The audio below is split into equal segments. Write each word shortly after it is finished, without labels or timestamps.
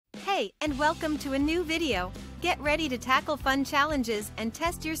Hi, and welcome to a new video. Get ready to tackle fun challenges and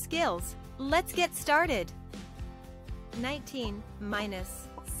test your skills. Let's get started. 19 minus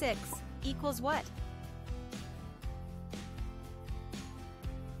 6 equals what?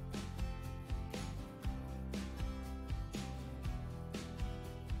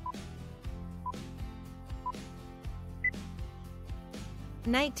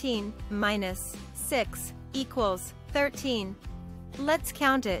 "19 minus 6 equals 13. Let's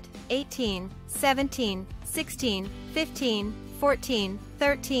count it. 18, 17, 16, 15, 14,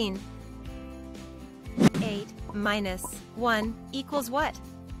 13. 8 minus 1 equals what?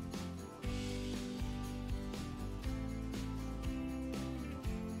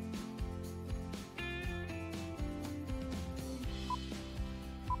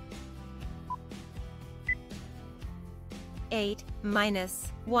 Eight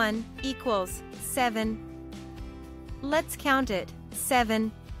minus 1 equals 7. Let's count it.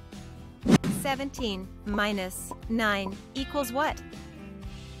 7. 17 minus 9 equals what?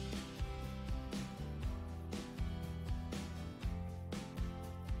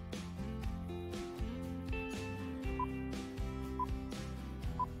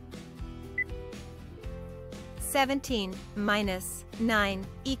 "17 minus 9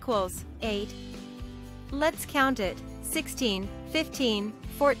 equals 8. Let's count it. 16, 15,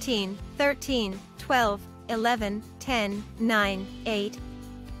 14, 13, 12, 11, 10, 9, 8.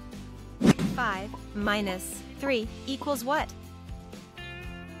 5 minus 3 equals what?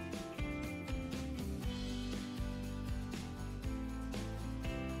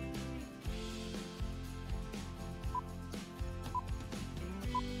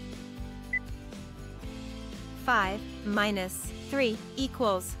 Five minus 3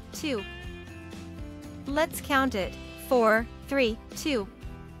 equals 2. Let's count it. 4, 3, 2.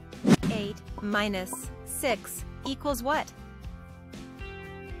 8 minus 6 equals what?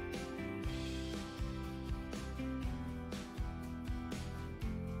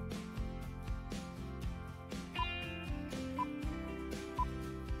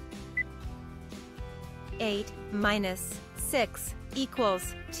 Eight minus 6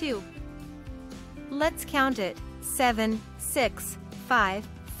 equals 2. Let's count it. 7, 6, 5,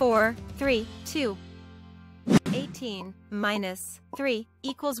 4, 3, 2. 18 minus 3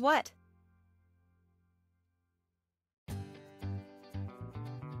 equals what?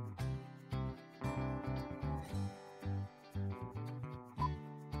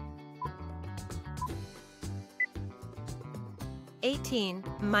 "18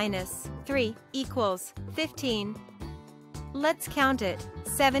 minus 3 equals 15. Let's count it.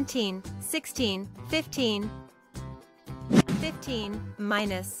 17, 16, 15. 15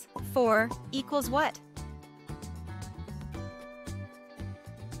 minus 4 equals what?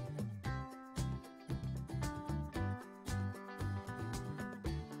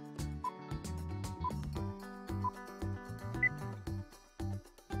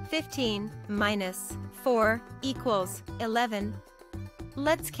 "15 minus 4 equals 11.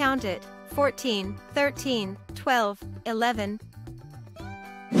 Let's count it. 14, 13, 12, 11.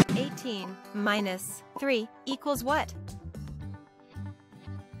 18 minus 3 equals what?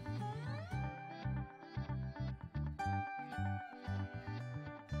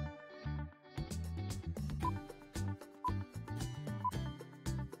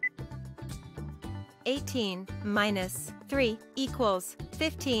 "18 minus 3 equals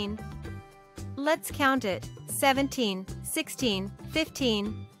 15. Let's count it. 17, 16,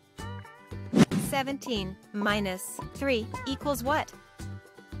 15. 17 minus 3 equals what?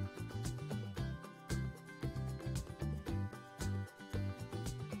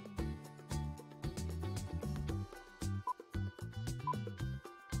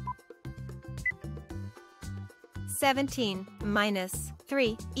 "17 minus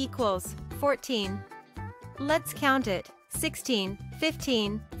 3 equals 14. Let's count it. 16,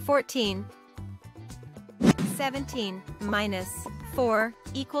 15, 14. 17 minus 4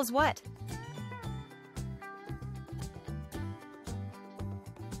 equals what?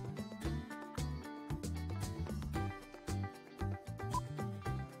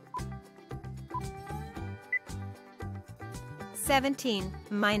 "17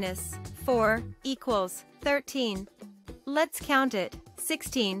 minus 4 equals 13. Let's count it.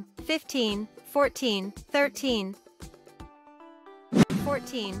 16, 15, 14, 13.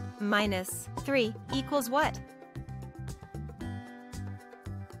 14 minus 3 equals what?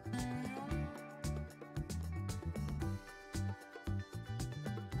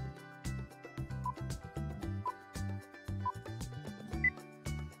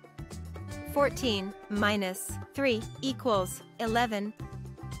 "14 minus 3 equals 11.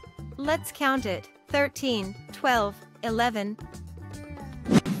 Let's count it. 13, 12, 11.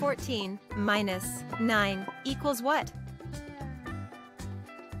 14 minus 9 equals what?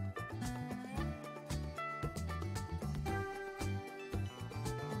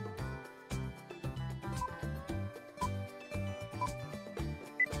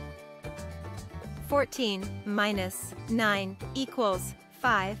 (14 minus 9 equals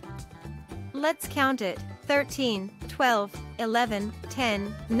 5). Let's count it. 13, 12, 11,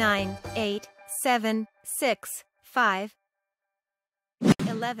 10, 9, 8, 7, 6, 5.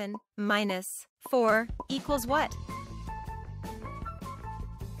 11 minus 4 equals what?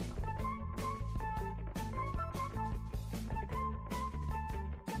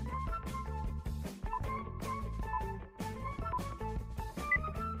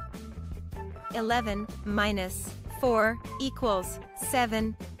 (11 minus 4 equals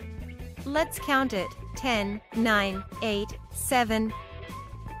 7). Let's count it. 10, 9, 8, 7.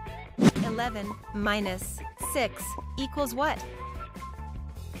 11 minus 6 equals what?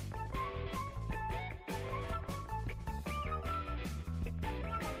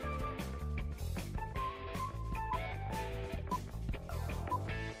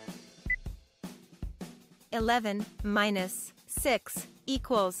 (11 minus 6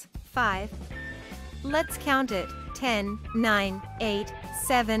 equals 5). Let's count it. 10, 9, 8,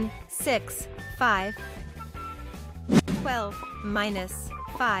 7, 6, 5. 12 minus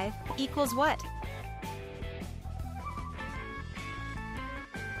 5 equals what?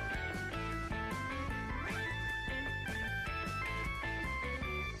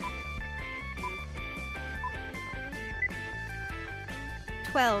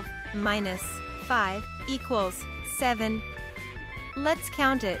 (12 minus 5 equals 7). Let's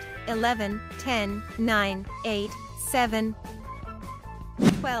count it. 11, 10, 9, 8, 7.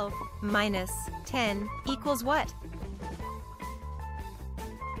 12 minus 10 equals what?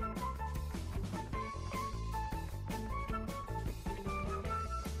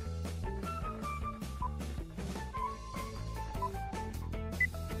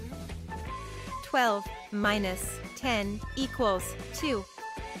 (12 minus 10 equals 2).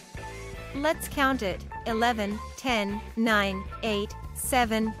 Let's count it. 11, 10, 9, 8,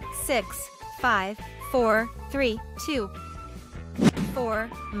 7, 6, 5, 4, 3, 2. 4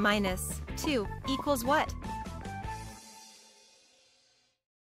 minus 2 equals what?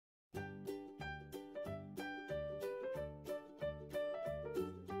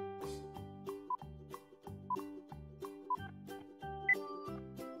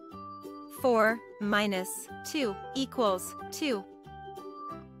 (4 minus 2 equals 2).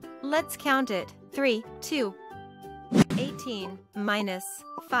 Let's count it. 3, 2. 18 minus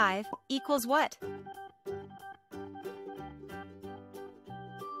 5 equals what?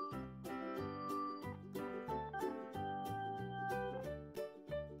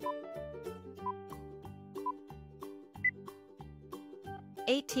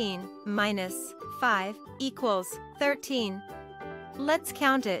 (18 minus 5 equals 13). Let's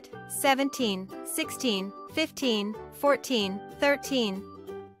count it. 17, 16, 15, 14, 13.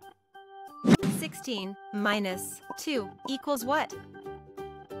 16 minus 2 equals what?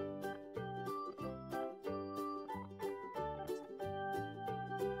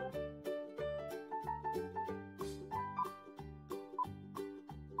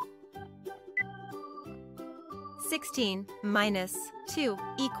 (16 minus 2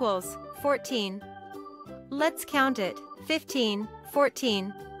 equals 14). Let's count it. 15,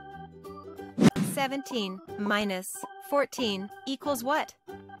 14. 17 minus 14 equals what?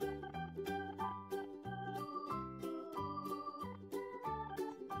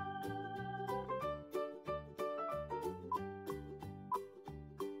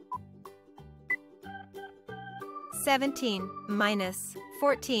 (17 minus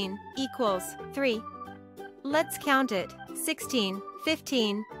 14 equals 3). Let's count it. 16,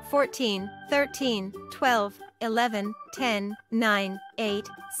 15, 14, 13, 12, 11, 10, 9, 8,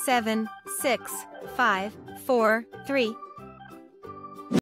 7, 6, 5, 4, 3,